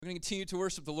We're going to continue to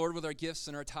worship the Lord with our gifts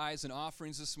and our tithes and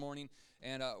offerings this morning,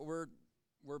 and we're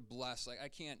blessed. I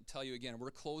can't tell you again.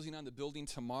 We're closing on the building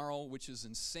tomorrow, which is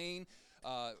insane.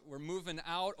 We're moving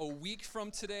out a week from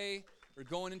today. We're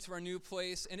going into our new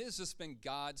place, and it has just been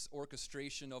God's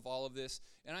orchestration of all of this,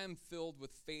 and I am filled with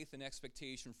faith and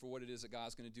expectation for what it is that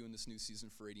God's going to do in this new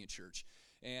season for Radiant Church.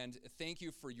 And thank you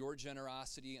for your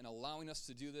generosity and allowing us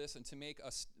to do this and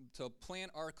to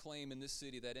plant our claim in this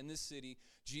city, that in this city,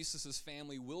 Jesus'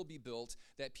 family will be built,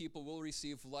 that people will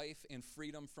receive life and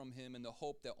freedom from him and the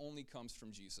hope that only comes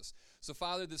from Jesus. So,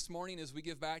 Father, this morning as we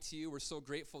give back to you, we're so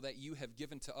grateful that you have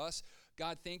given to us.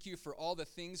 God, thank you for all the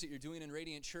things that you're doing in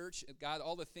Radiant Church. God,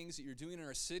 all the things that you're doing in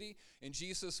our city. And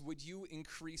Jesus, would you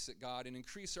increase it, God, and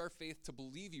increase our faith to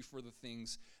believe you for the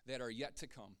things that are yet to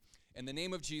come. In the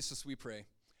name of Jesus, we pray.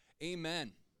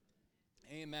 Amen.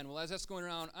 Amen. Well, as that's going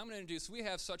around, I'm going to introduce, we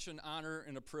have such an honor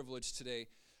and a privilege today.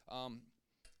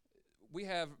 We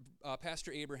have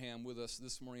Pastor Abraham with us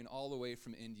this morning all the way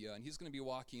from India, and he's going to be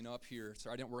walking up here.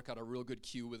 So I didn't work out a real good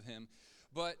cue with him.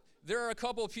 But there are a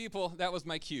couple of people, that was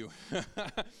my cue.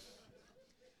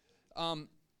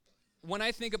 When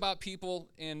I think about people,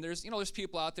 and there's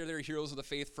people out there that are heroes of the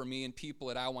faith for me and people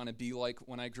that I want to be like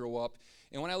when I grow up.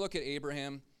 And when I look at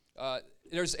Abraham,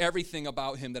 there's everything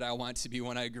about him that I want to be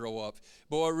when I grow up.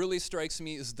 But what really strikes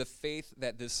me is the faith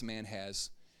that this man has,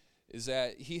 is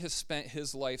that he has spent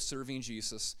his life serving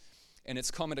Jesus, and it's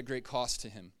come at a great cost to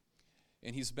him.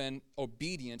 And he's been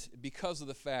obedient because of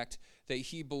the fact that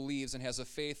he believes and has a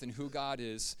faith in who God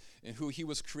is and who he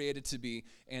was created to be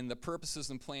and the purposes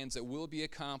and plans that will be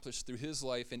accomplished through his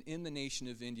life and in the nation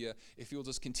of India if he will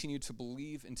just continue to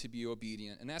believe and to be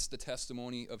obedient. And that's the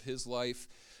testimony of his life.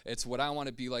 It's what I want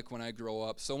to be like when I grow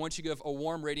up. So I want you to give a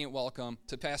warm, radiant welcome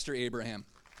to Pastor Abraham.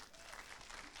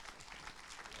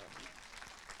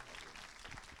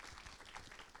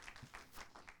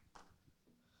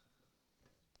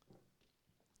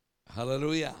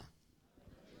 Hallelujah.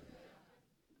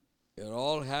 You're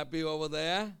all happy over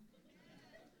there?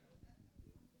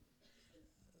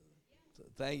 So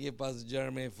thank you, Pastor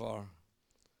Jeremy, for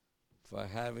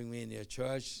having me in your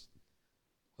church.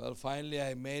 Well, finally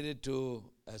I made it to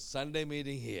a Sunday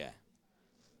meeting here.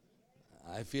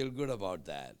 I feel good about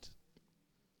that.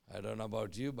 I don't know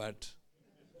about you, but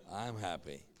I'm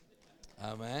happy.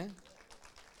 Amen.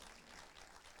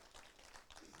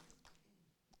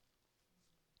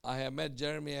 I have met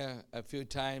Jeremy a few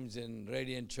times in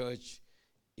Radiant Church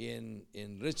in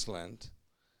Richland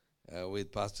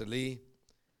with Pastor Lee.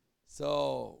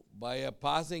 So by a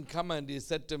passing comment, he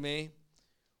said to me,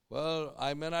 well,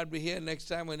 I may not be here next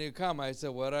time when you come. I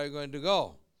said, where are you going to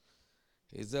go?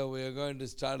 He said, we are going to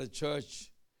start a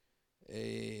church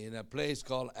in a place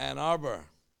called Ann Arbor.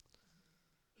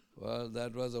 Well,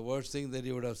 that was the worst thing that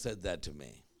he would have said that to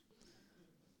me.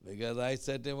 Because I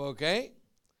said to him, okay.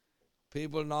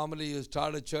 People normally you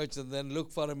start a church and then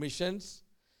look for a missions.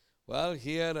 Well,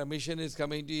 here a mission is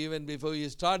coming to you even before you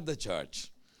start the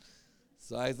church.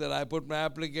 So I said, I put my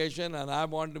application and I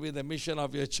want to be the mission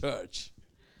of your church.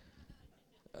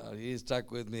 He's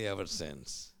stuck with me ever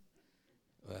since.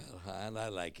 Well, and I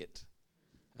like it.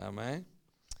 Amen.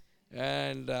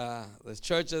 And this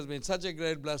church has been such a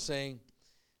great blessing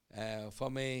for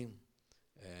me.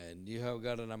 And you have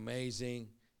got an amazing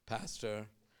pastor.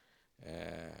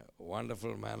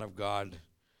 Wonderful man of God,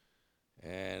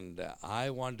 and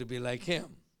I want to be like him,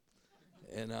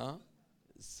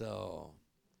 so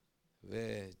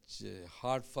with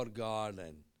heart for God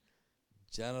and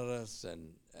generous and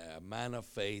a man of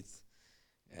faith,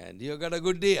 and you got a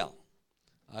good deal.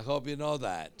 I hope you know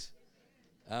that.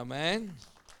 Amen.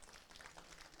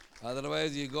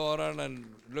 Otherwise you go around and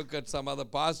look at some other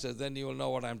pastors, then you will know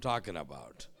what I'm talking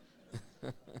about.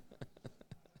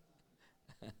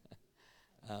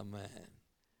 Amen.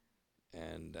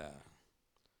 And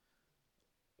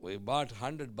we bought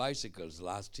 100 bicycles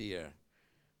last year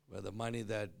with the money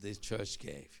that this church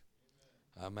gave.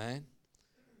 Amen.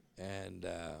 And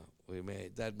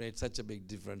that made such a big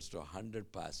difference to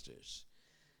 100 pastors.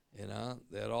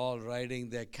 They're all riding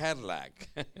their Cadillac.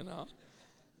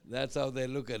 That's how they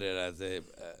look at it, as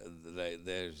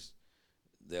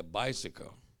their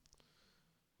bicycle.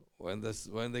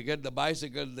 When they get the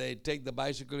bicycle, they take the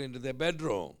bicycle into their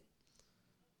bedroom.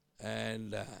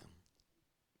 And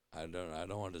I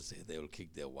don't want to say they will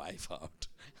kick their wife out.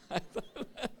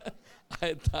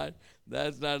 I thought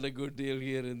that's not a good deal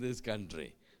here in this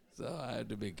country. So I had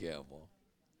to be careful.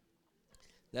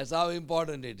 That's how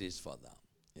important it is for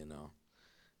them,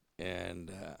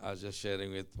 And I was just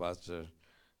sharing with Pastor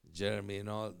Jeremy,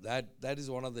 that is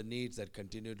one of the needs that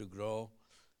continue to grow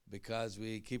because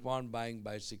we keep on buying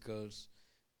bicycles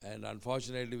And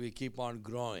unfortunately, we keep on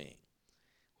growing.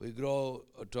 We grow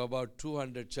to about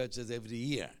 200 churches every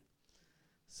year.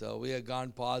 So we have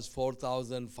gone past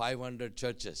 4,500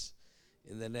 churches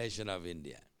in the nation of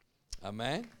India.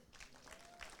 Amen?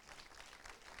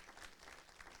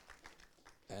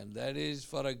 And that is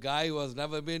for a guy who has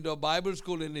never been to a Bible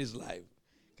school in his life.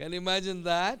 Can you imagine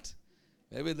that?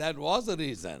 Maybe that was the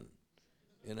reason.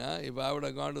 You know, if I would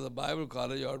have gone to the Bible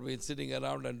college, I would be sitting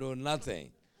around and doing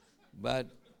nothing. But,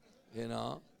 you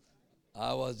know,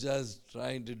 I was just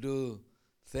trying to do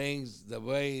things the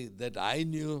way that I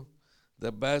knew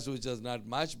the best, which was not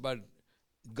much, but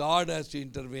God has to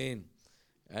intervene,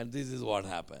 and this is what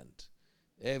happened.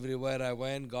 Everywhere I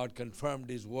went, God confirmed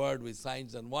His word with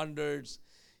signs and wonders,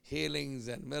 healings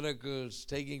and miracles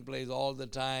taking place all the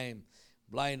time,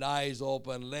 blind eyes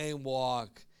open, lame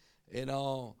walk,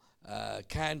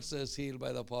 cancers healed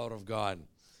by the power of God.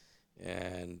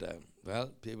 And,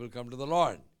 people come to the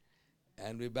Lord.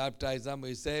 And we baptize them.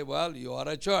 We say, well, you are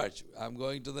a church. I'm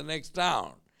going to the next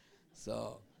town.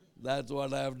 So that's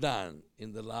what I have done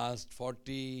in the last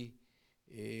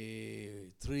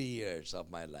 43 years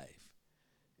of my life.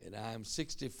 And I'm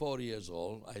 64 years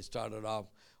old. I started off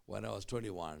when I was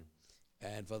 21.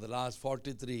 And for the last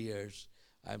 43 years,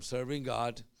 I'm serving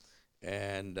God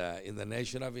and in the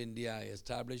nation of India,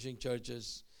 establishing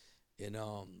churches,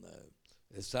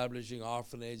 establishing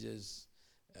orphanages,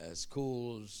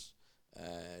 schools,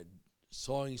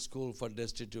 sewing school for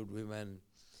destitute women,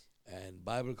 and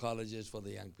Bible colleges for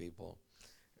the young people,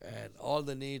 and all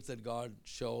the needs that God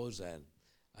shows, and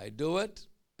I do it,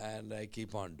 and I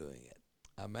keep on doing it.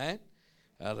 Amen?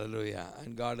 Hallelujah.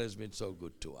 And God has been so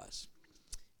good to us.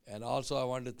 And also I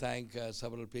want to thank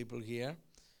several people here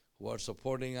who are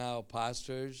supporting our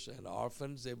pastors and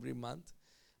orphans every month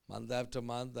after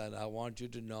month, and I want you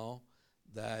to know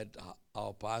that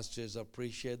our pastors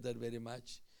appreciate that very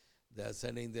much. They're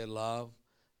sending their love,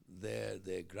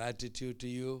 their gratitude to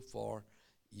you for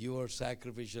your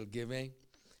sacrificial giving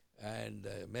and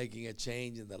making a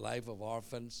change in the life of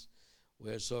orphans.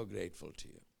 We're so grateful to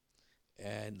you.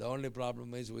 And the only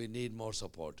problem is we need more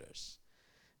supporters.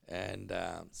 And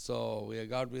so we have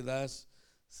got with us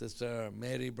Sister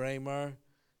Mary Bramer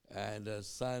and her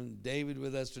son David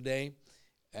with us today.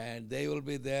 And they will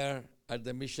be there at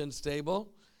the missions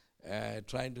table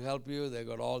trying to help you. They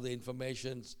got all the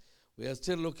information. We are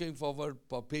still looking forward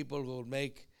for people who will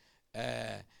make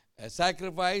a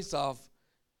sacrifice of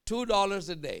 $2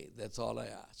 a day. That's all I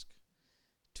ask.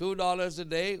 $2 a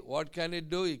day, what can it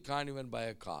do? You can't even buy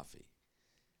a coffee.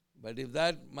 But if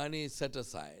that money is set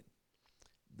aside,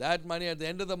 that money at the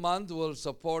end of the month will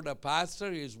support a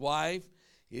pastor, his wife,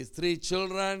 his 3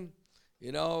 children,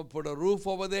 put a roof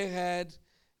over their head,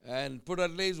 and put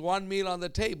at least one meal on the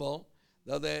table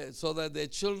so that their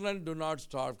children do not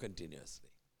starve continuously.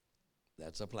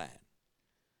 That's a plan.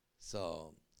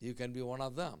 So you can be one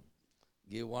of them.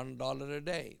 Give $1 a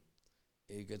day.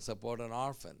 You can support an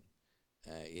orphan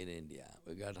in India.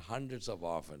 We got hundreds of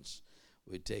orphans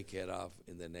we take care of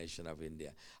in the nation of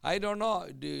India. I don't know,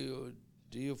 do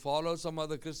you follow some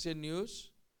other Christian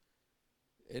news?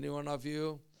 Any one of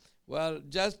you? Well,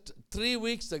 just 3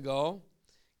 weeks ago,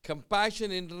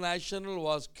 Compassion International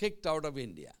was kicked out of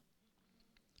India.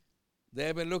 They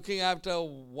have been looking after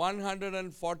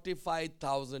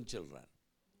 145,000 children.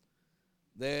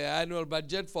 Their annual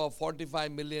budget for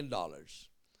 $45 million.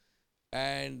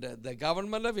 And the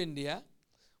government of India,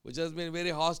 which has been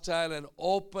very hostile and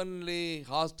openly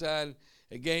hostile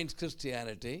against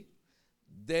Christianity,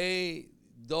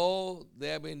 though they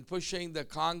have been pushing the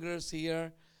Congress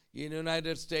here in the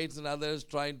United States and others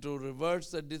trying to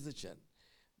reverse the decision,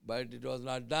 but it was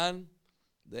not done.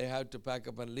 They had to pack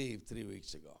up and leave 3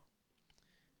 weeks ago.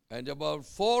 And about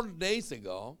 4 days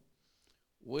ago,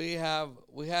 we had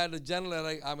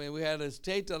a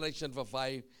state election for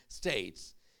 5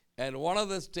 states. And one of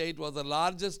the states was the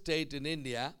largest state in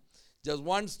India, just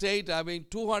one state having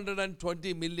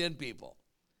 220 million people.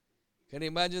 Can you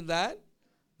imagine that?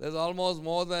 There's almost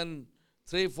more than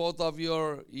 3/4 of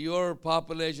your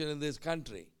population in this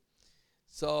country.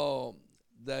 So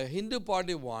the Hindu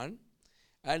party won,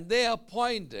 and they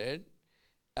appointed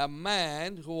a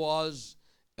man who was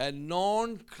a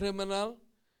known criminal,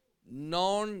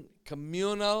 known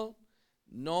communal,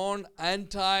 known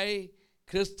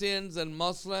anti-Christians and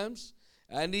Muslims,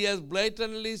 and he has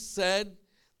blatantly said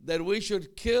that we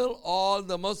should kill all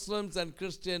the Muslims and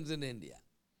Christians in India.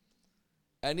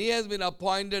 And he has been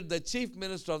appointed the chief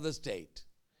minister of the state,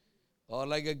 or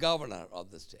like a governor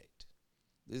of the state.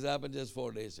 This happened just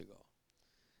 4 days ago.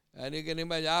 And you can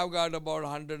imagine, I've got about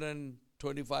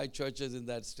 125 churches in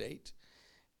that state.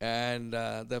 And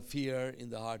the fear in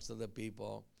the hearts of the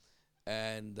people.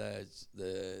 and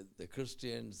the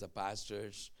Christians, the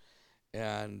pastors.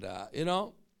 And,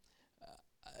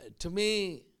 to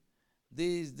me,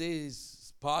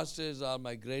 these pastors are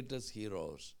my greatest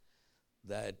heroes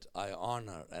that I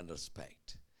honor and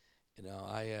respect.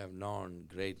 I have known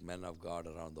great men of God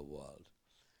around the world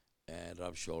and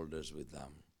rub shoulders with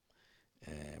them.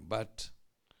 But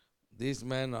these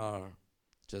men are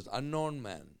just unknown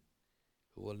men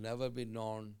who will never be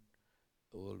known,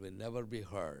 who will never be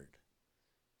heard.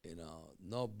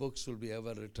 No books will be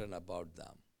ever written about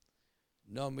them.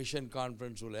 No mission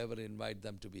conference will ever invite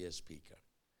them to be a speaker.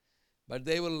 But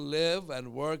they will live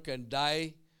and work and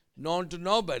die known to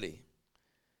nobody.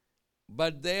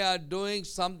 But they are doing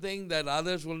something that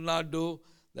others will not do,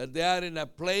 that they are in a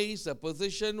place, a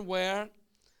position where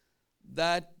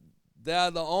that they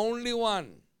are the only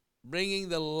one bringing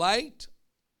the light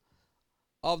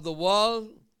of the world,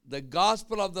 the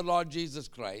gospel of the Lord Jesus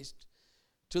Christ,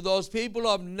 to those people who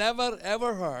have never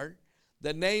ever heard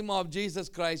the name of Jesus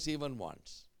Christ even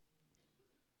once.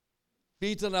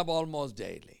 Beaten up almost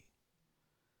daily.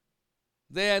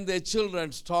 They and their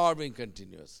children starving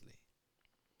continuously.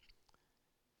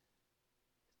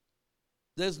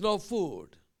 There's no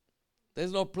food.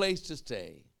 There's no place to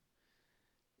stay.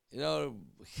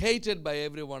 Hated by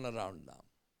everyone around them.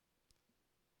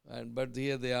 But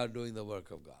here they are doing the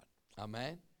work of God.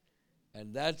 Amen?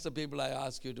 And that's the people I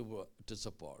ask you to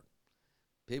support.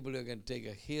 People you can take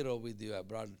a hero with you. I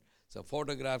brought some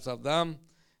photographs of them.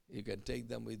 You can take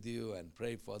them with you and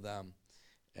pray for them.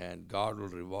 And God will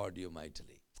reward you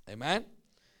mightily. Amen?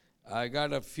 I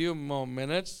got a few more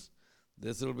minutes.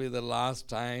 This will be the last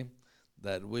time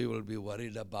that we will be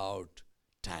worried about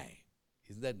time.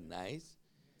 Isn't that nice?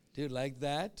 Do you like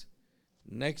that?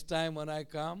 Next time when I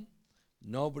come,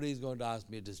 nobody is going to ask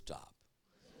me to stop.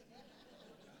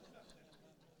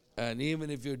 And even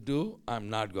if you do, I'm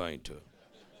not going to.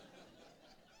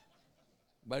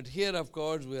 But here, of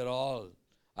course, we are all,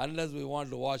 unless we want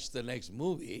to watch the next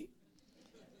movie,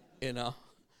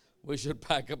 we should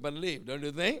pack up and leave, don't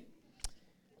you think?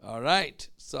 All right.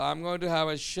 So I'm going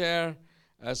to share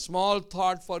a small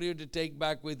thought for you to take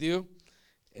back with you.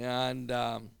 And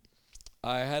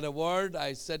I had a word.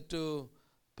 I said to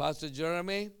Pastor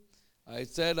Jeremy, I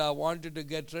said I wanted to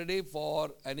get ready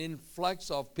for an influx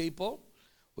of people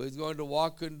who is going to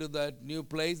walk into that new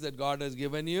place that God has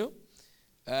given you.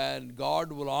 And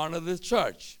God will honor this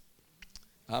church.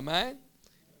 Amen?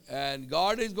 And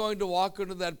God is going to walk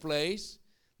into that place,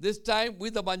 this time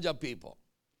with a bunch of people.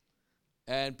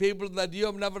 And people that you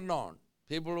have never known.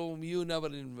 People whom you never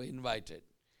invited.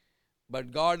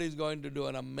 But God is going to do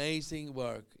an amazing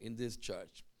work in this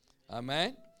church.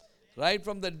 Amen? Right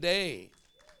from the day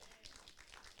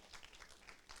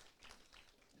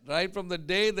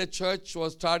the church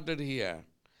was started here,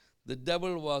 the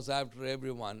devil was after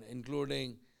everyone,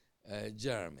 including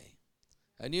Jeremy.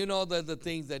 And you know that the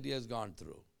things that he has gone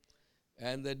through.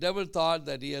 And the devil thought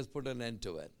that he has put an end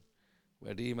to it.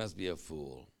 But he must be a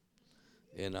fool,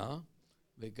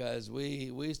 because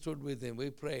we stood with him.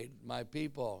 We prayed. My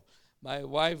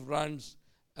wife runs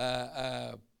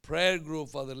a prayer group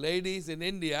for the ladies in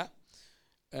India,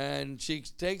 and she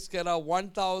takes care of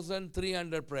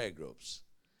 1,300 prayer groups.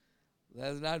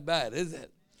 That's not bad, is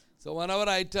it? So whenever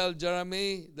I tell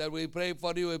Jeremy that we pray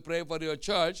for you, we pray for your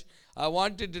church, I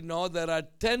want you to know there are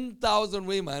 10,000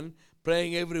 women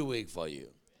praying every week for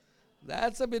you.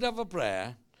 That's a bit of a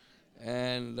prayer.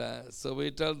 And so we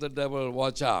tell the devil,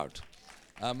 watch out.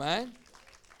 Amen?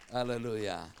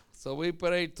 Hallelujah. So we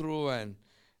prayed through, and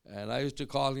I used to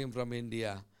call him from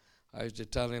India. I used to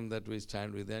tell him that we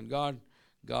stand with him. And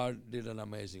God did an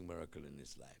amazing miracle in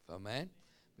his life. Amen?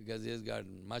 Because he has got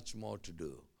much more to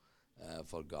do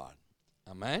for God.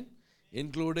 Amen?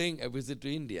 Including a visit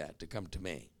to India to come to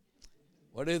me.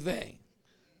 What do you think?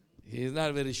 He's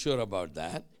not very sure about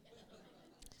that.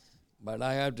 But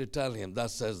I have to tell him,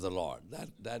 thus says the Lord.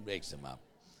 That wakes him up.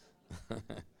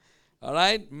 All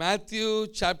right, Matthew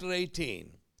chapter 18.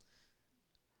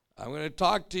 I'm going to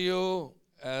talk to you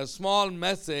a small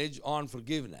message on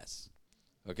forgiveness.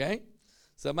 Okay?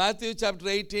 So Matthew chapter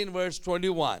 18, verse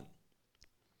 21.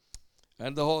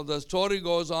 And the story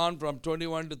goes on from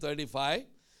 21 to 35.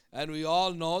 And we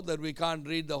all know that we can't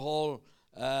read the whole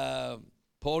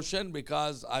portion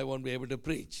because I won't be able to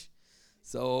preach.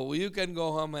 So you can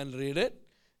go home and read it.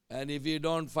 And if you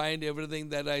don't find everything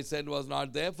that I said was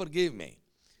not there, forgive me.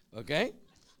 Okay?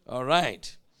 All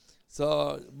right.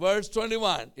 So verse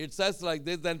 21, it says like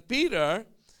this, Then Peter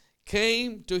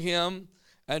came to him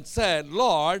and said,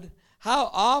 Lord, how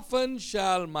often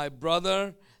shall my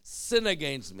brother sin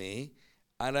against me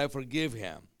and I forgive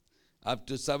him? Up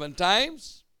to 7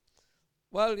 times?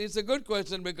 Well, it's a good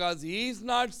question because he's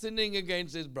not sinning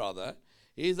against his brother.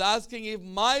 He's asking, if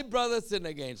my brother sin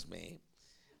against me,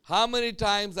 how many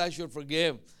times I should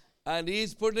forgive? And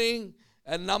he's putting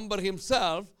a number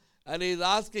himself, and he's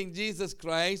asking Jesus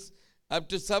Christ up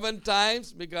to 7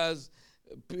 times, because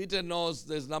Peter knows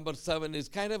this number 7 is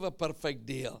kind of a perfect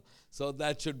deal. So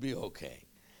that should be okay.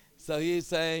 So he's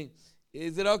saying,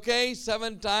 is it okay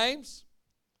 7 times?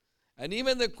 And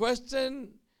even the question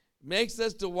makes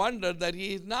us to wonder that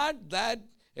he is not that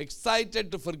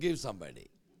excited to forgive somebody.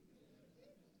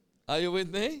 Are you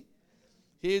with me?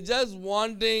 He is just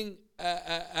wanting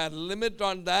a limit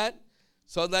on that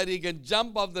so that he can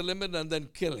jump off the limit and then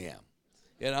kill him.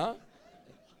 You know?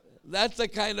 That's the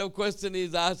kind of question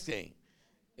he's asking.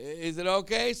 Is it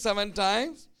okay 7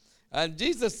 times? And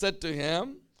Jesus said to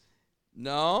him,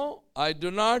 no, I do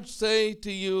not say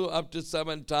to you up to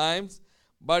 7 times,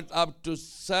 but up to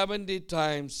 70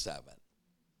 times 7.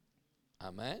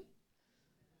 Amen?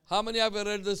 How many of you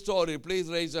read the story? Please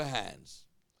raise your hands.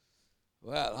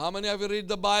 Well, how many of you read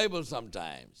the Bible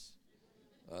sometimes?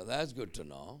 Well, that's good to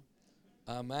know.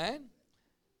 Amen?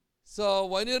 So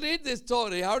when you read this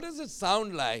story, how does it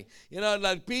sound like?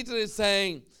 Like Peter is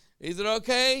saying, is it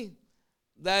okay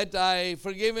that I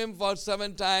forgive him for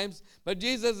 7 times? But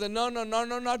Jesus said, no,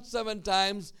 not 7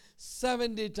 times,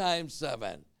 70 times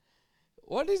 7.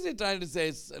 What is he trying to say?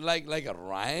 It's like a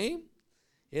rhyme,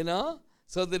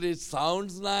 so that it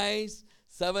sounds nice.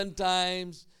 7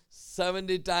 times,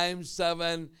 70 times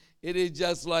 7. It is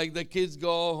just like the kids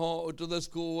go home to the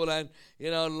school and,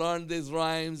 learn these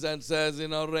rhymes and says,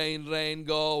 rain, rain,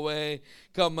 go away,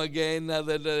 come again,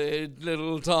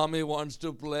 little Tommy wants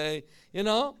to play,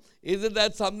 Isn't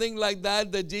that something like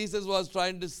that Jesus was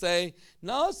trying to say?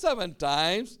 No, 7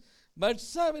 times, but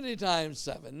 70 times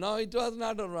 7. No, it was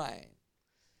not a rhyme.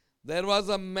 There was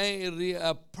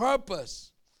a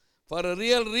purpose, for a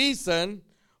real reason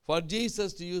for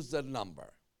Jesus to use that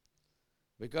number.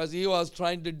 Because he was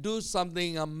trying to do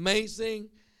something amazing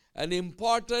and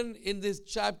important in this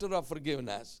chapter of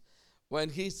forgiveness when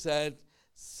he said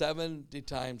 70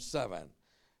 times 7.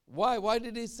 Why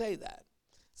did he say that?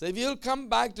 So if you'll come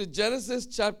back to Genesis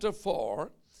chapter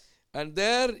 4, and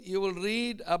there you will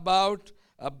read about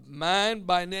a man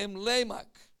by name Lamech.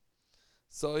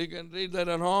 So you can read that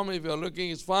at home. If you're looking,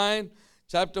 it's fine.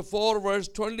 Chapter 4, verse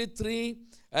 23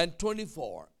 and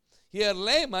 24. Here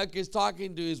Lamech is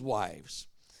talking to his wives.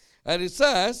 And it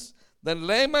says, then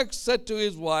Lamech said to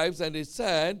his wives, and he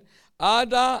said,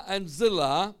 Ada and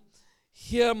Zillah,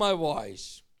 hear my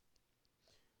voice.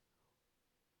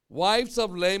 Wives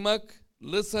of Lamech,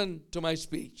 listen to my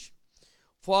speech.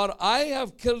 For I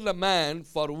have killed a man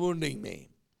for wounding me,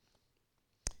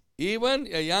 even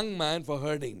a young man for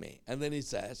hurting me. And then he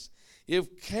says,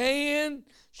 if Cain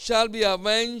shall be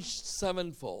avenged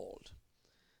 7-fold,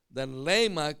 then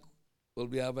Lamech will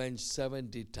be avenged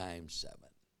 70 times 7.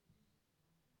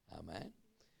 Amen.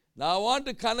 Now I want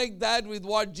to connect that with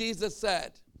what Jesus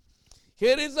said.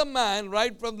 Here is a man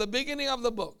right from the beginning of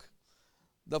the book,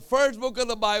 the first book of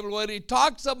the Bible, where he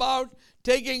talks about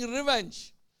taking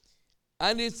revenge.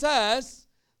 And he says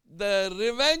the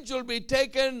revenge will be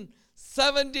taken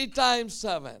 70 times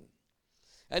 7.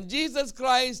 And Jesus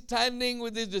Christ standing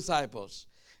with his disciples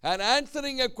and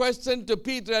answering a question to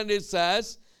Peter, and it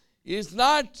says, it's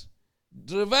not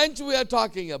revenge we are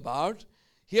talking about.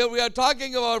 Here we are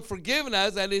talking about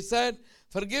forgiveness, and he said,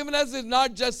 forgiveness is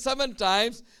not just 7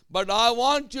 times, but I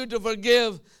want you to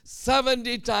forgive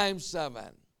 70 times 7.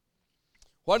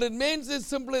 What it means is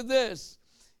simply this.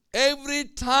 Every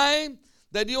time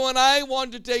that you and I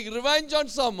want to take revenge on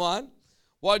someone,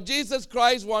 what Jesus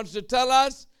Christ wants to tell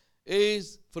us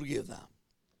is forgive them.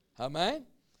 Amen?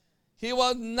 He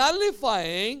was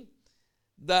nullifying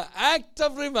the act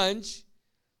of revenge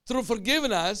through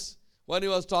forgiveness when he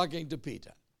was talking to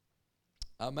Peter.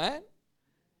 Amen?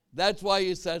 That's why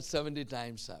he said 70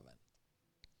 times 7.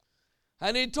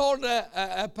 And he told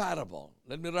a parable.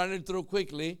 Let me run it through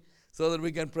quickly so that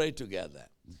we can pray together.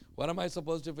 What am I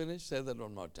supposed to finish? Say that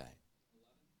one more time.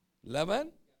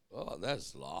 11? Oh,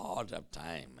 that's a lot of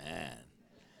time, man.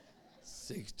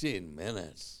 16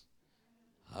 minutes.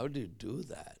 How do you do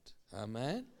that?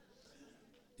 Amen?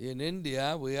 In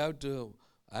India,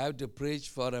 I have to preach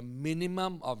for a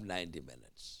minimum of 90 minutes.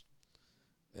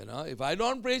 If I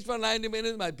don't preach for 90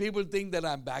 minutes, my people think that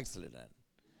I'm backslidden.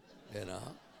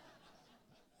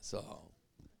 So,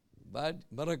 but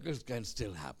miracles can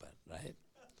still happen, right?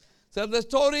 So the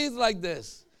story is like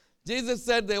this. Jesus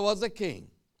said there was a king,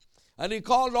 and he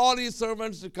called all his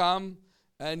servants to come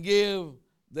and give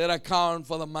their account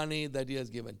for the money that he has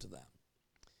given to them.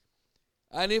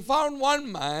 And he found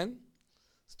one man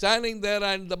standing there,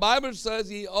 and the Bible says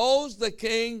he owes the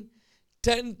king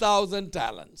 10,000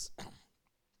 talents.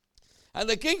 And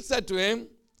the king said to him,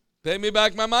 pay me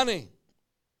back my money.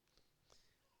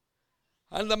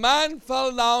 And the man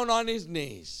fell down on his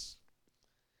knees,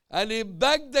 and he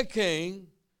begged the king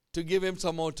to give him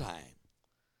some more time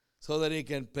so that he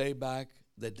can pay back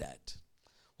the debt.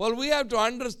 Well, we have to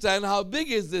understand how big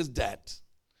is this debt.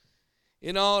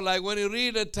 You know, like when you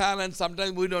read a talent,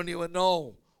 sometimes we don't even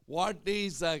know what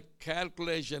is a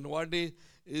calculation, what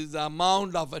is the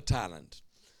amount of a talent.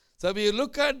 So if you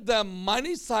look at the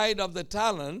money side of the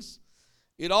talents,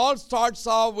 it all starts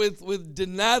off with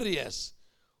denarius.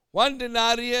 1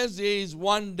 denarius is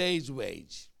 1 day's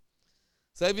wage.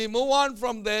 So if we move on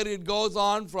from there, it goes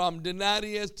on from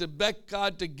denarius to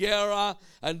bekah to gera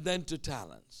and then to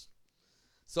talents.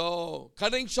 So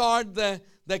cutting short the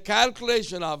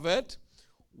calculation of it,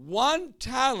 1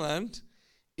 talent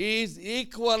is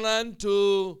equivalent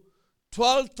to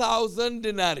 12,000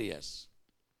 denarius,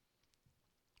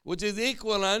 which is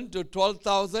equivalent to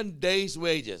 12,000 days'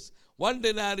 wages. 1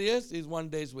 denarius is 1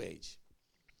 day's wage.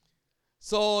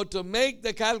 So to make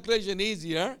the calculation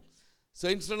easier, so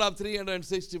instead of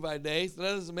 365 days,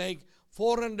 let us make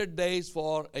 400 days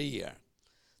for a year.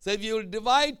 So if you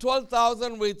divide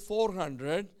 12,000 with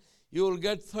 400, you will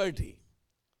get 30.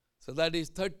 So that is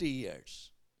 30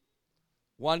 years.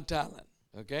 1 talent.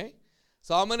 Okay?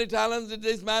 So how many talents did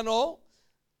this man owe?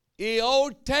 He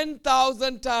owed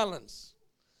 10,000 talents.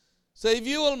 So if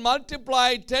you will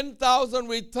multiply 10,000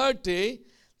 with 30,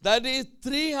 that is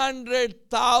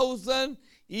 300,000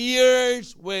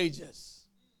 years' wages.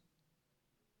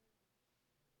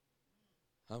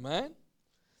 Amen?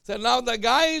 So now the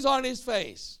guy is on his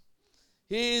face.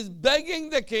 He is begging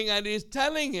the king and he is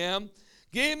telling him,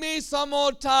 give me some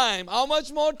more time. How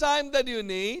much more time that you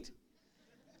need?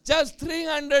 Just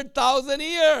 300,000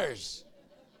 years.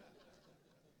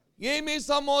 Give me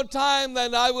some more time,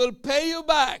 then I will pay you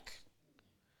back.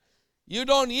 You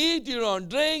don't eat, you don't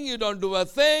drink, you don't do a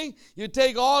thing. You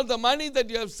take all the money that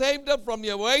you have saved up from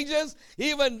your wages.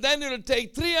 Even then it will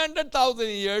take 300,000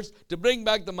 years to bring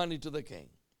back the money to the king.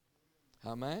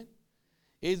 Amen.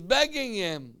 He's begging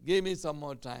him, give me some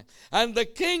more time. And the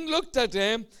king looked at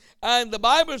him, and the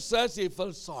Bible says he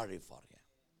felt sorry for him.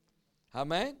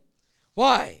 Amen.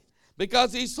 Why?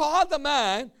 Because he saw the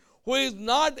man who is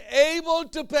not able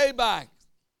to pay back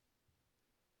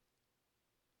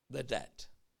the debt.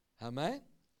 Amen.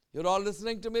 You're all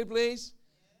listening to me, please?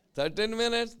 13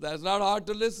 minutes. That's not hard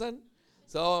to listen.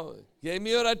 So give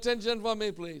me your attention for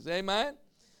me, please. Amen.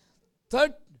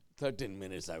 13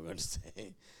 minutes, I'm going to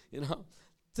say.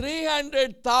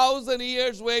 300,000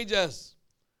 years' wages.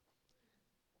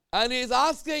 And he's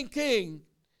asking king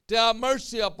to have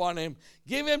mercy upon him.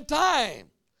 Give him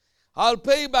time. I'll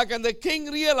pay back. And the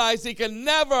king realized he can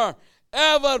never,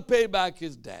 ever pay back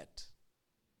his debt.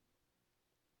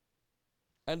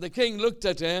 And the king looked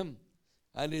at him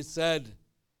and he said,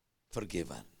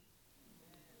 forgiven.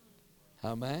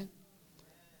 Amen.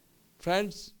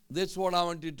 Friends, this is what I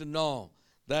want you to know.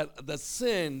 That the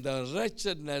sin, the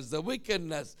wretchedness, the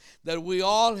wickedness that we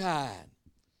all had,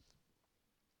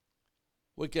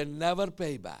 we can never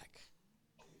pay back.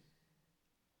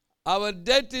 Our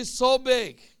debt is so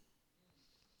big,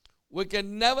 we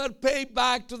can never pay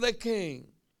back to the king.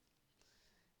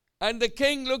 And the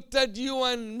king looked at you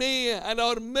and me and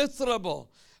our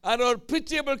miserable and our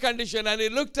pitiable condition, and he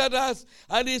looked at us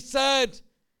and he said,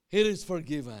 it is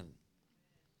forgiven.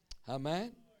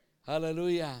 Amen.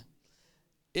 Hallelujah.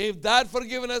 If that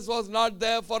forgiveness was not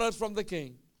there for us from the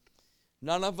king,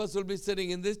 none of us will be sitting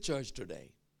in this church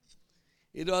today.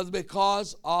 It was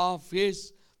because of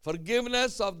his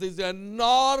forgiveness of this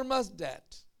enormous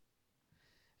debt,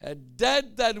 a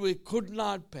debt that we could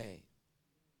not pay.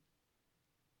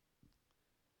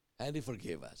 And he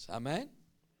forgave us. Amen?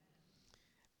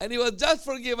 And he was just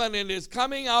forgiven and is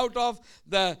coming out of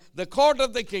the court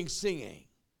of the king singing.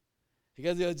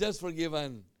 Because he was just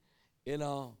forgiven,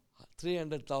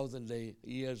 300,000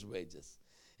 years' wages.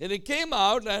 And he came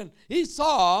out and he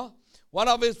saw one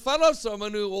of his fellow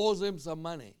servants who owes him some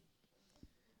money.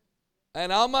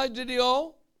 And how much did he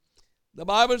owe? The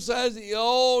Bible says he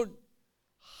owed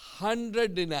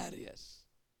 100 denarius.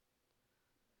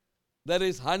 That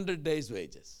is 100 days'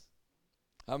 wages.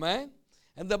 Amen?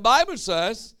 And the Bible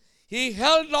says he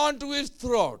held on to his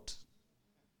throat.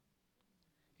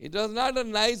 It was not a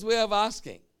nice way of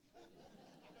asking.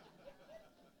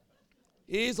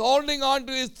 He is holding on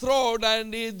to his throat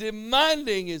and he is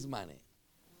demanding his money.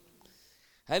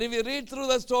 And if you read through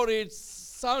the story, it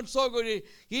sounds so good.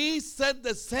 He said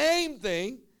the same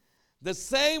thing, the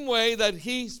same way that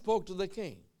he spoke to the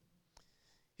king.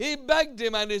 He begged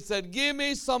him and he said, give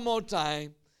me some more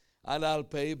time and I'll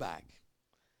pay you back.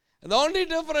 And the only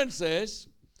difference is,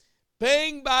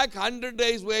 paying back 100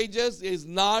 days' wages is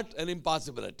not an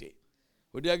impossibility.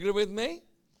 Would you agree with me?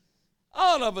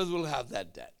 All of us will have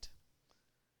that debt.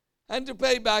 And to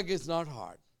pay back is not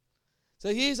hard. So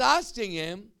he's asking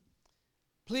him,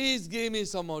 please give me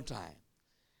some more time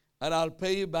and I'll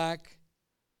pay you back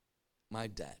my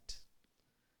debt.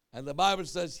 And the Bible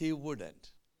says he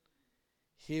wouldn't.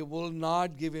 He will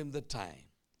not give him the time.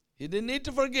 He didn't need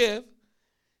to forgive.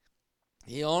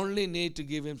 He only need to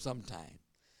give him some time.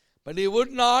 But he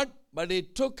would not, but he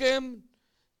took him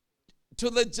to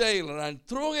the jailer and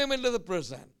threw him into the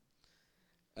prison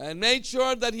and made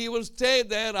sure that he will stay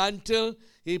there until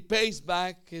he pays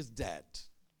back his debt.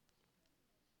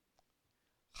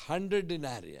 100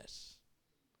 denarius.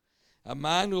 A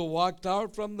man who walked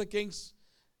out from the king's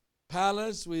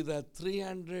palace with a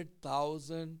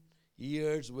 300,000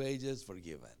 years' wages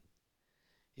forgiven.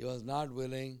 He was not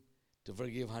willing to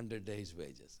forgive 100 days'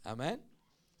 wages. Amen?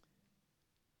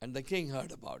 And the king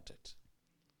heard about it.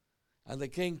 And the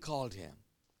king called him.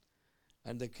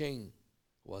 And the king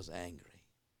was angry.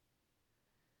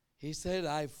 He said,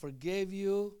 I forgave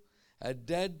you a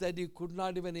debt that you could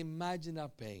not even imagine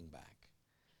of paying back.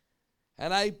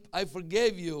 And I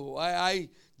forgave you. I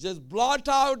just blot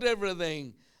out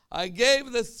everything. I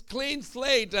gave this clean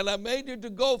slate and I made you to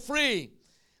go free.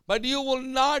 But you will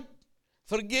not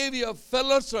forgive your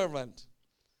fellow servant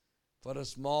for a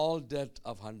small debt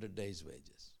of 100 days'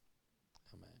 wages.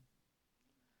 Amen.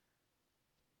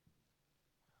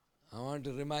 I want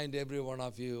to remind every one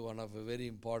of you one of a very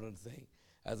important thing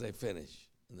as I finish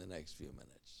in the next few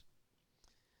minutes.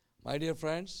 My dear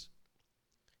friends,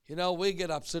 we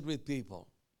get upset with people.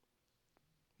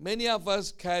 Many of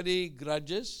us carry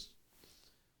grudges.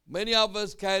 Many of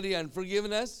us carry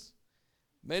unforgiveness.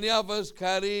 Many of us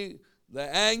carry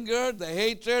the anger, the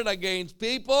hatred against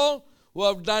people who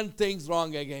have done things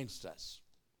wrong against us.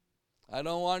 I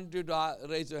don't want you to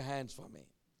raise your hands for me.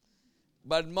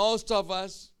 But most of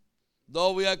us,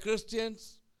 though we are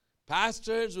Christians,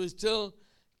 pastors, we still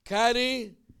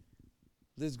carry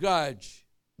this grudge,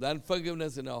 the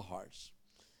unforgiveness in our hearts.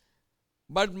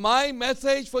 But my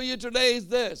message for you today is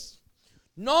this.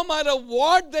 No matter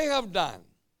what they have done,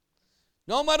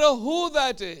 no matter who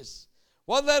that is,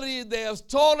 whether they have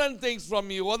stolen things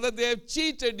from you, whether they have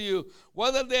cheated you,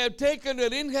 whether they have taken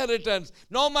your inheritance,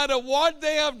 no matter what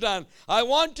they have done, I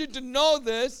want you to know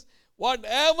this,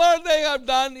 whatever they have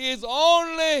done is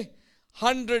only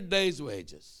 100 days'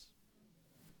 wages.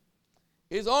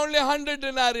 It's only 100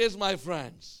 denarius, my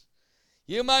friends.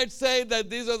 You might say that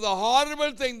this is a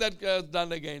horrible thing that was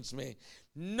done against me.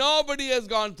 Nobody has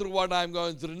gone through what I'm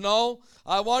going through. No,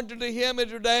 I want you to hear me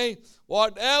today.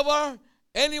 Whatever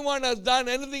anyone has done,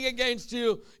 anything against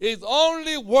you, is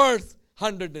only worth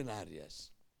 100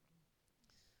 denarius.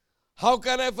 How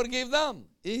can I forgive them?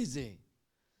 Easy.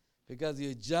 Because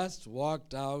you just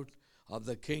walked out of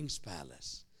the king's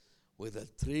palace with a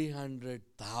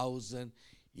 300,000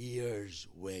 years'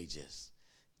 wages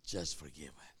just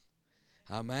forgiven.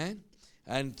 Amen?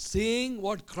 And seeing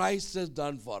what Christ has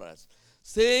done for us,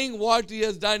 seeing what He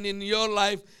has done in your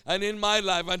life and in my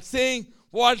life, and seeing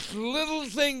what little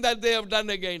thing that they have done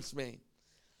against me.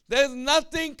 There's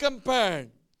nothing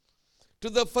compared to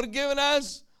the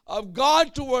forgiveness of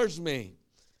God towards me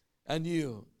and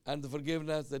you, and the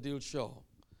forgiveness that He will show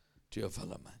to your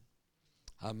fellow man.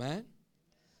 Amen?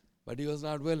 But He was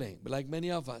not willing. But like many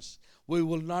of us, we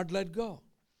will not let go.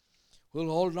 We'll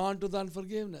hold on to the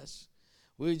unforgiveness.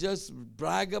 We just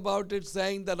brag about it,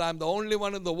 saying that I'm the only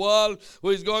one in the world who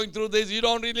is going through this. You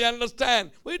don't really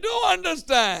understand. We do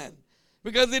understand,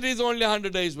 because it is only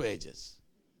 100 days' wages.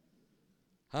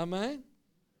 Amen?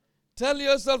 Tell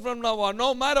yourself from now on,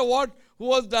 no matter what who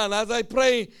was done, as I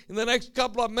pray in the next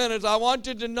couple of minutes, I want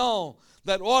you to know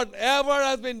that whatever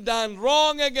has been done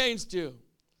wrong against you,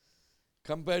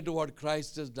 compared to what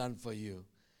Christ has done for you,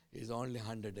 is only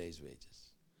 100 days'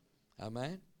 wages.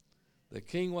 Amen? The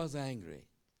king was angry,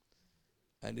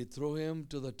 and he threw him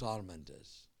to the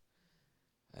tormentors.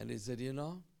 And he said, you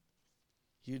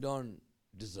don't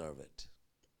deserve it.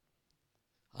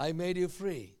 I made you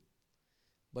free,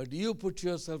 but you put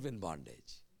yourself in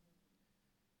bondage.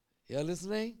 You're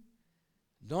listening?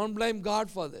 Don't blame God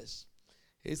for this.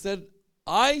 He said,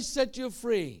 I set you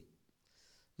free,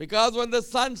 because when the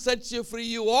Son sets you free,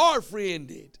 you are free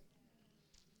indeed.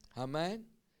 Amen?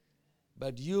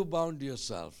 But you bound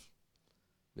yourself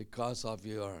because of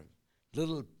your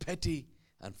little petty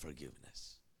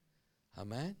unforgiveness.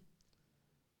 Amen?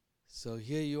 So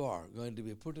here you are, going to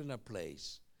be put in a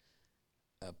place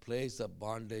of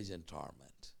bondage and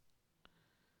torment.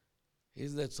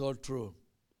 Isn't that so true?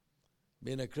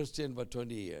 Been a Christian for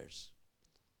 20 years.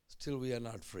 Still we are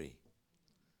not free.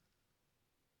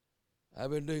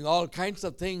 I've been doing all kinds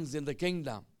of things in the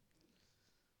kingdom.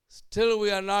 Still we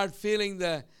are not feeling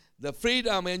the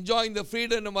freedom, enjoying the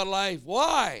freedom of our life.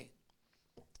 Why?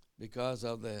 Because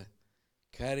of the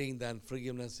carrying the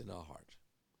unforgiveness in our heart.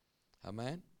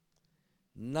 Amen?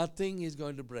 Nothing is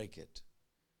going to break it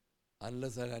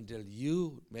unless and until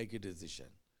you make a decision.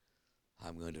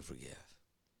 I'm going to forgive.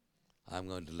 I'm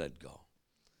going to let go.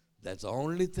 That's the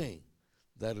only thing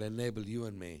that will enable you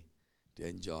and me to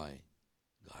enjoy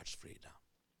God's freedom.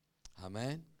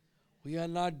 Amen? We are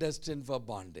not destined for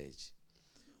bondage.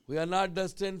 We are not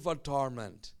destined for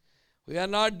torment. We are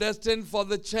not destined for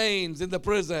the chains in the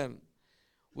prison.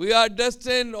 We are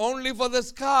destined only for the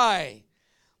sky.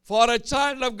 For a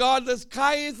child of God, the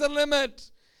sky is the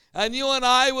limit. And you and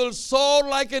I will soar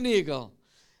like an eagle.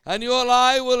 And you and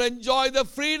I will enjoy the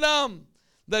freedom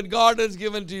that God has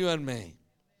given to you and me.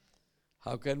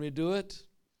 How can we do it?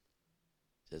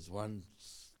 Just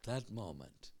that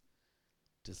moment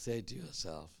to say to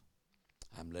yourself,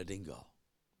 I'm letting go.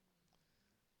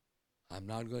 I'm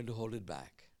not going to hold it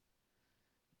back.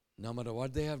 No matter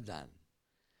what they have done.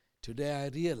 Today I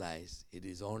realize it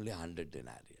is only 100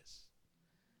 denarius.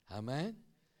 Amen?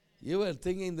 You were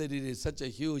thinking that it is such a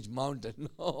huge mountain.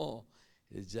 No,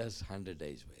 it's just 100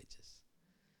 days' wages.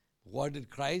 What did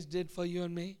Christ did for you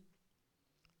and me?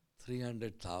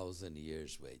 300,000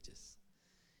 years' wages.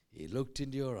 He looked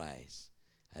into your eyes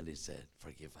and he said,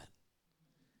 forgiven.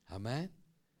 Amen?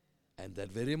 And that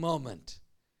very moment,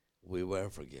 we were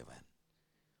forgiven.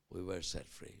 We were set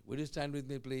free. Would you stand with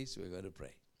me, please? We're going to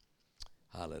pray.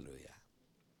 Hallelujah.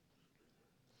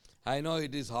 I know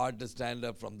it is hard to stand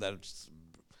up from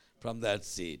that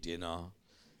seat,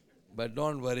 But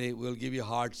don't worry, we'll give you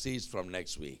hard seats from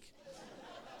next week.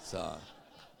 So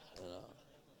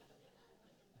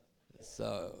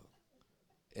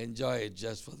enjoy it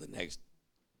just for the next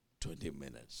 20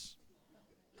 minutes.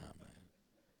 Amen.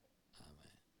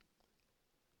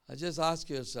 Amen. Just ask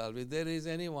yourself, if there is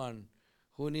anyone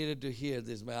who needed to hear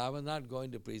this, I was not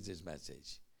going to preach this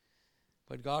message.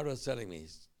 But God was telling me,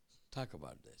 talk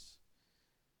about this.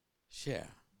 Share.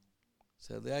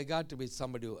 So there got to be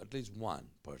somebody, at least one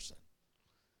person,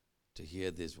 to hear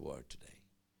this word today.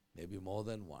 Maybe more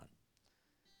than one.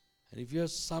 And if you're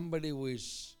somebody who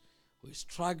is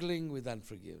struggling with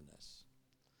unforgiveness,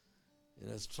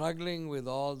 struggling with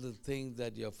all the things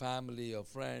that your family, your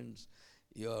friends,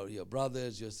 your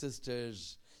brothers, your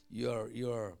sisters,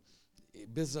 your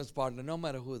business partner, no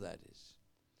matter who that is,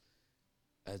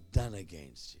 has done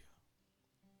against you.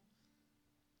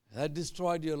 That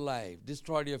destroyed your life,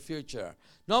 destroyed your future.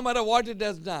 No matter what it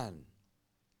has done,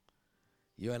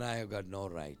 you and I have got no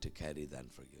right to carry that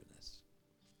unforgiveness.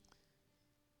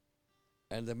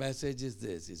 And the message is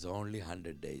this, it's only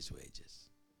 100 days' wages.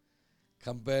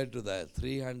 Compared to the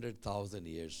 300,000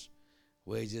 years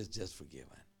wages just forgiven.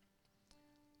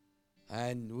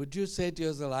 And would you say to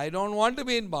yourself, I don't want to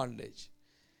be in bondage.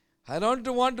 I don't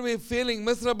want to be feeling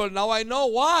miserable. Now I know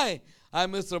why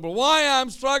I'm miserable. Why I'm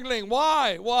struggling.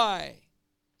 Why?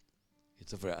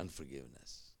 It's for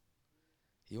unforgiveness.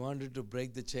 You wanted to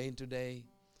break the chain today.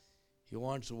 You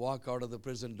want to walk out of the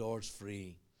prison doors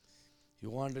free. You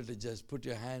wanted to just put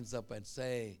your hands up and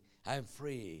say, I'm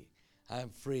free. I'm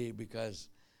free because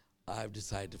I've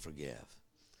decided to forgive.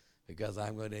 Because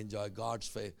I'm going to enjoy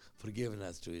God's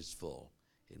forgiveness to His full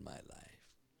in my life.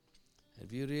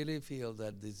 If you really feel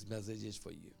that this message is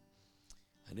for you,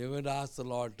 and you're going to ask the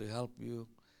Lord to help you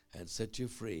and set you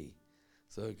free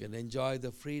so you can enjoy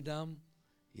the freedom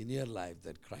in your life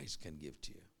that Christ can give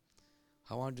to you,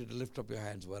 I want you to lift up your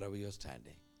hands wherever you're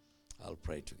standing. I'll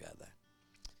pray together.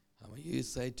 I want you to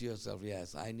say to yourself,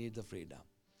 yes, I need the freedom.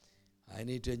 I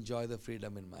need to enjoy the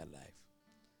freedom in my life.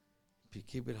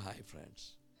 Keep it high,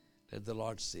 friends. Let the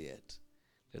Lord see it.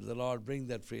 Let the Lord bring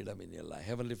that freedom in your life.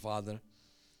 Heavenly Father,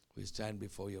 we stand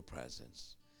before your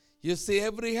presence. You see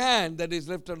every hand that is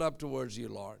lifted up towards you,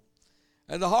 Lord.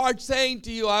 And the heart saying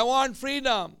to you, I want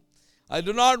freedom. I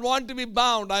do not want to be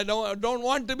bound. I don't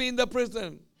want to be in the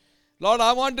prison. Lord,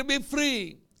 I want to be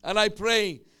free. And I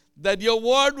pray that your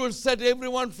word will set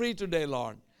everyone free today,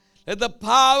 Lord. Let the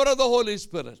power of the Holy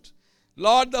Spirit,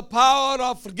 Lord, the power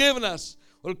of forgiveness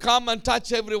will come and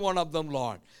touch every one of them,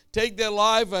 Lord. Take their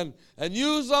life and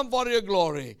use them for your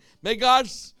glory. May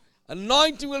God's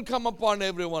anointing will come upon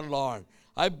everyone, Lord.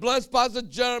 I bless Pastor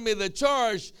Jeremy, the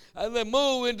church, as they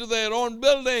move into their own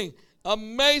building.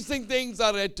 Amazing things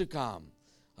are yet to come.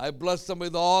 I bless them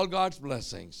with all God's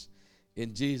blessings.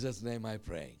 In Jesus' name I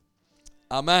pray.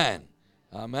 Amen.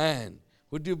 Amen.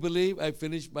 Would you believe I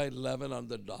finished by 11 on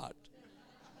the dot?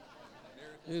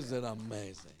 Isn't it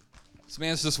amazing? This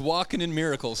man's just walking in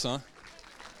miracles, huh?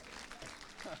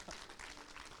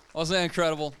 Wasn't that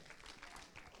incredible?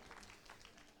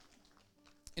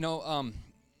 You know,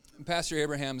 Pastor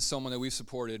Abraham is someone that we've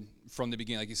supported from the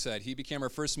beginning. Like you said, he became our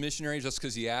first missionary just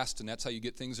because he asked, and that's how you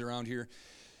get things around here.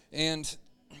 And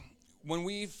when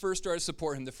we first started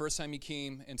supporting him, the first time he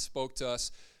came and spoke to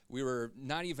us, we were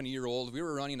not even a year old. We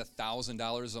were running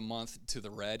 $1,000 a month to the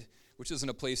red, which isn't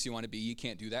a place you want to be. You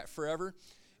can't do that forever.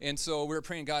 And so we were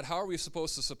praying, God, how are we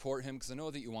supposed to support him? Because I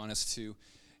know that you want us to.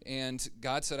 And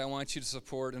God said, I want you to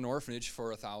support an orphanage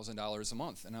for $1,000 a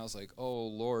month. And I was like, oh,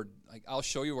 Lord, I'll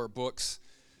show you our books.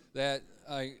 That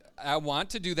I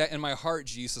want to do that in my heart,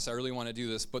 Jesus. I really want to do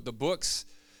this. But the books,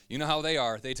 you know how they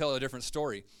are. They tell a different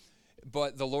story.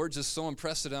 But the Lord just so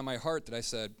impressed it on my heart that I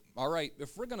said, all right,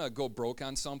 if we're going to go broke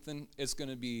on something, it's going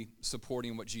to be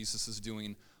supporting what Jesus is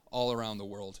doing all around the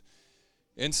world.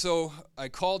 And so I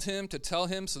called him to tell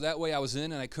him, so that way I was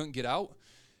in and I couldn't get out.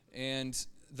 And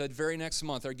the very next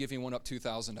month, our giving went up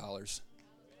 $2,000.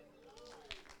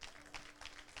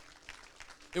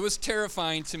 It was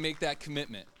terrifying to make that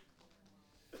commitment.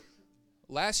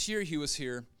 Last year he was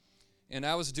here, and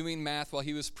I was doing math while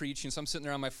he was preaching, so I'm sitting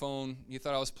there on my phone. You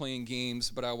thought I was playing games,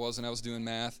 but I wasn't. I was doing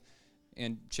math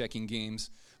and checking games.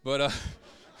 But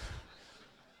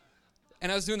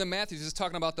and I was doing the math. He was just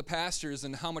talking about the pastors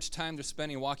and how much time they're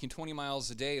spending walking 20 miles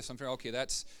a day. So I'm thinking, okay,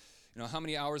 that's, how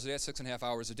many hours a day? That's 6.5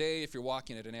 hours a day if you're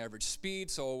walking at an average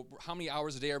speed. So how many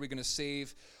hours a day are we going to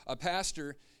save a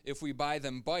pastor if we buy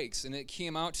them bikes? And it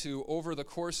came out to, over the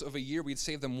course of a year, we'd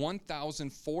save them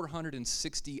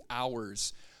 1,460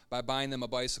 hours by buying them a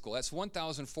bicycle. That's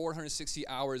 1,460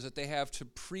 hours that they have to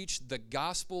preach the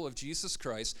gospel of Jesus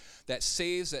Christ that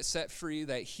saves, that set free,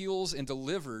 that heals and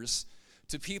delivers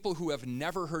to people who have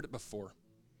never heard it before.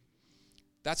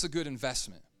 That's a good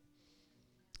investment.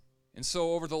 And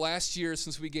so over the last year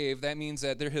since we gave, that means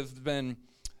that there have been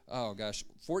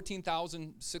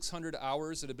 14,600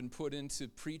 hours that have been put into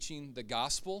preaching the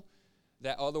gospel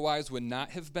that otherwise would not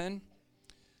have been.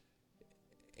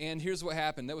 And here's what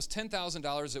happened. That was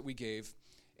 $10,000 that we gave,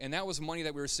 and that was money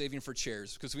that we were saving for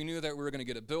chairs because we knew that we were going to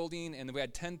get a building, and we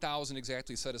had $10,000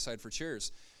 exactly set aside for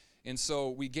chairs. And so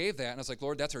we gave that, and I was like,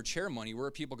 Lord, that's our chair money. Where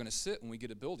are people going to sit when we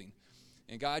get a building?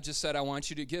 And God just said, I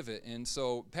want you to give it. And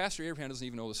so Pastor Abraham doesn't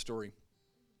even know the story.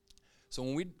 So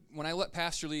when I let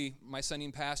Pastor Lee, my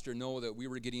sending pastor, know that we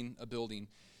were getting a building,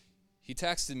 he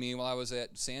texted me while I was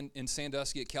in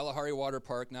Sandusky at Kalahari Water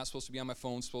Park, not supposed to be on my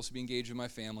phone, supposed to be engaged with my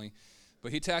family.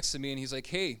 But he texted me, and he's like,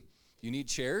 hey, you need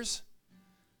chairs?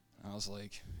 I was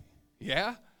like,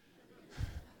 yeah.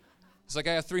 He's like,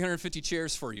 I have 350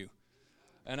 chairs for you.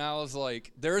 And I was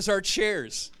like, there's our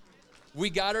chairs. We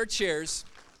got our chairs,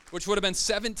 which would have been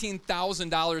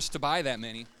 $17,000 to buy that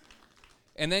many.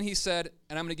 And then he said,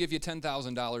 and I'm going to give you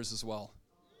 $10,000 as well.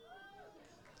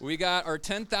 We got our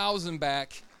 $10,000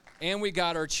 back, and we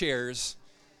got our chairs.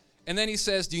 And then he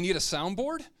says, do you need a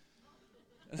soundboard?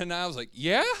 And I was like,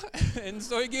 yeah. And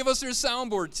so he gave us our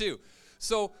soundboard too.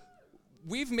 So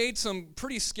we've made some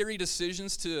pretty scary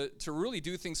decisions to really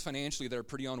do things financially that are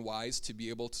pretty unwise to be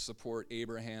able to support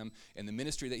Abraham and the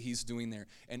ministry that he's doing there.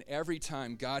 And every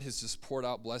time, God has just poured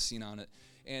out blessing on it.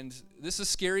 And this is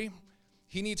scary.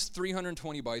 He needs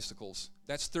 320 bicycles.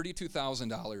 That's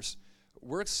 $32,000.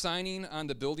 We're signing on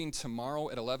the building tomorrow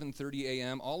at 11:30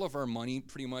 a.m. All of our money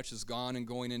pretty much is gone and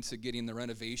going into getting the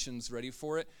renovations ready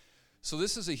for it. So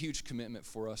this is a huge commitment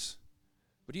for us.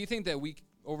 But do you think that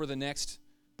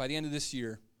by the end of this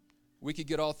year, we could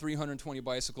get all 320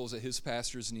 bicycles that his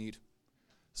pastors need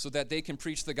so that they can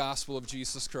preach the gospel of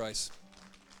Jesus Christ?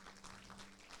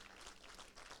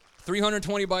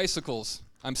 320 bicycles.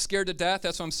 I'm scared to death.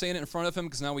 That's why I'm saying it in front of him,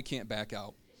 because now we can't back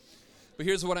out. But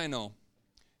here's what I know,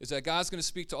 is that God's going to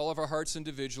speak to all of our hearts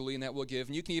individually, and that we'll give.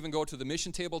 And you can even go to the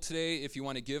mission table today if you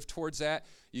want to give towards that.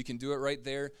 You can do it right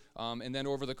there. And then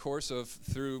over the course of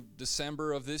through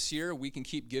December of this year, we can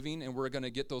keep giving, and we're going to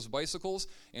get those bicycles,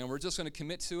 and we're just going to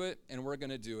commit to it, and we're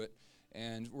going to do it.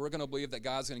 And we're going to believe that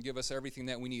God's going to give us everything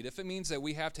that we need. If it means that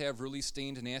we have to have really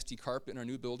stained, nasty carpet in our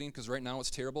new building, because right now it's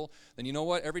terrible, then you know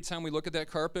what? Every time we look at that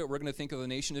carpet, we're going to think of the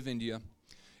nation of India.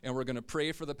 And we're going to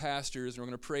pray for the pastors, and we're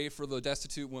going to pray for the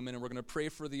destitute women, and we're going to pray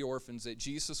for the orphans, that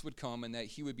Jesus would come and that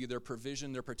he would be their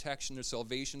provision, their protection, their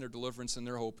salvation, their deliverance, and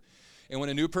their hope. And when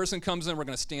a new person comes in, we're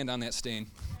going to stand on that stain.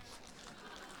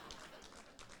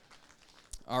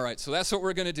 All right, so that's what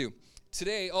we're going to do.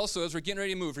 Today, also, as we're getting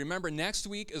ready to move, remember, next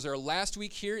week is our last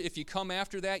week here. If you come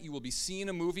after that, you will be seeing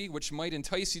a movie, which might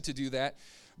entice you to do that.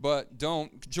 but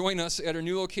don't. Join us at our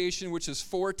new location, which is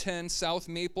 410 South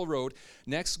Maple Road.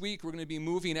 Next week, we're going to be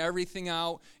moving everything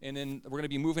out, and then we're going to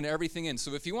be moving everything in.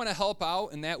 So if you want to help out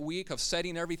in that week of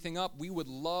setting everything up, we would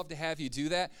love to have you do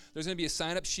that. There's going to be a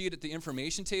sign-up sheet at the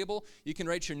information table. You can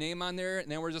write your name on there,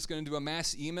 and then we're just going to do a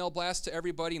mass email blast to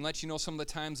everybody and let you know some of the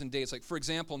times and dates. Like, for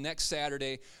example, next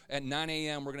Saturday at 9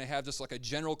 a.m., we're going to have just like a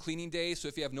general cleaning day. So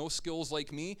if you have no skills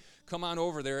like me, come on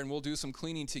over there, and we'll do some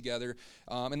cleaning together.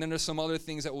 And then there's some other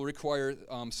things that will require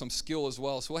some skill as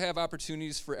well. So we'll have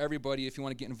opportunities for everybody if you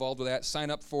want to get involved with that.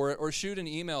 Sign up for it, or shoot an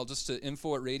email just to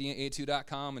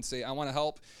info@radianta2.com and say, I want to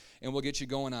help, and we'll get you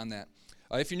going on that.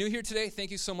 If you're new here today, thank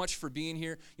you so much for being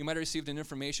here. You might have received an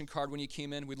information card when you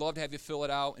came in. We'd love to have you fill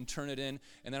it out and turn it in,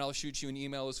 and then I'll shoot you an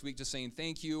email this week just saying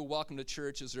thank you, welcome to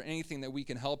church, is there anything that we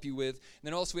can help you with? And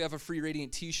then also we have a free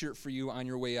Radiant t-shirt for you on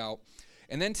your way out.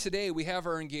 And then today we have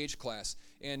our Engage class.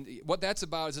 And what that's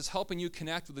about is it's helping you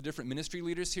connect with the different ministry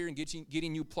leaders here and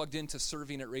getting you plugged into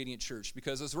serving at Radiant Church.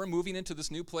 Because as we're moving into this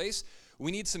new place,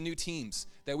 we need some new teams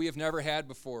that we have never had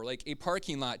before, like a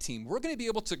parking lot team. We're going to be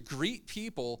able to greet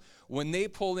people when they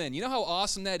pull in. You know how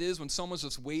awesome that is when someone's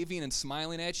just waving and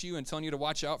smiling at you and telling you to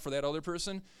watch out for that other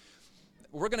person?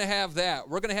 We're going to have that.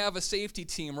 We're going to have a safety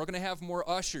team. We're going to have more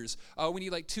ushers. We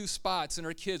need like 2 spots in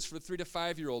our kids for 3 to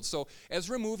 5-year-olds. So as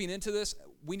we're moving into this,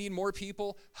 we need more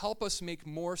people. Help us make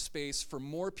more space for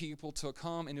more people to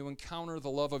come and to encounter the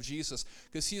love of Jesus,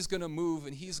 because he's going to move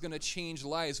and he's going to change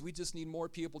lives. We just need more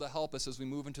people to help us as we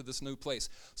move into this new place.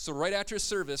 So right after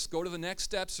service, go to the Next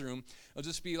Steps room. It'll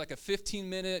just be like a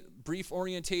 15-minute brief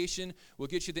orientation. We'll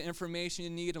get you the information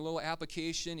you need, a little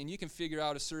application, and you can figure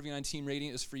out if serving on Team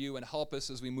Radiant is for you and help us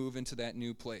as we move into that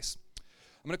new place.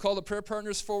 I'm going to call the prayer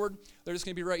partners forward. They're just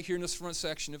going to be right here in this front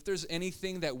section. If there's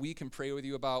anything that we can pray with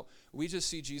you about, we just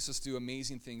see Jesus do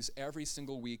amazing things every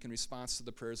single week in response to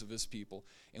the prayers of his people,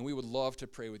 and we would love to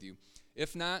pray with you.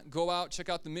 If not, go out, check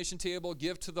out the mission table,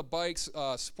 give to the bikes,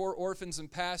 support orphans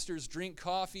and pastors, drink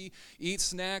coffee, eat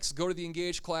snacks, go to the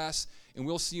Engage class, and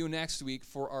we'll see you next week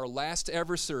for our last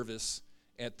ever service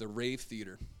at the Rave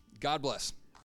Theater. God bless.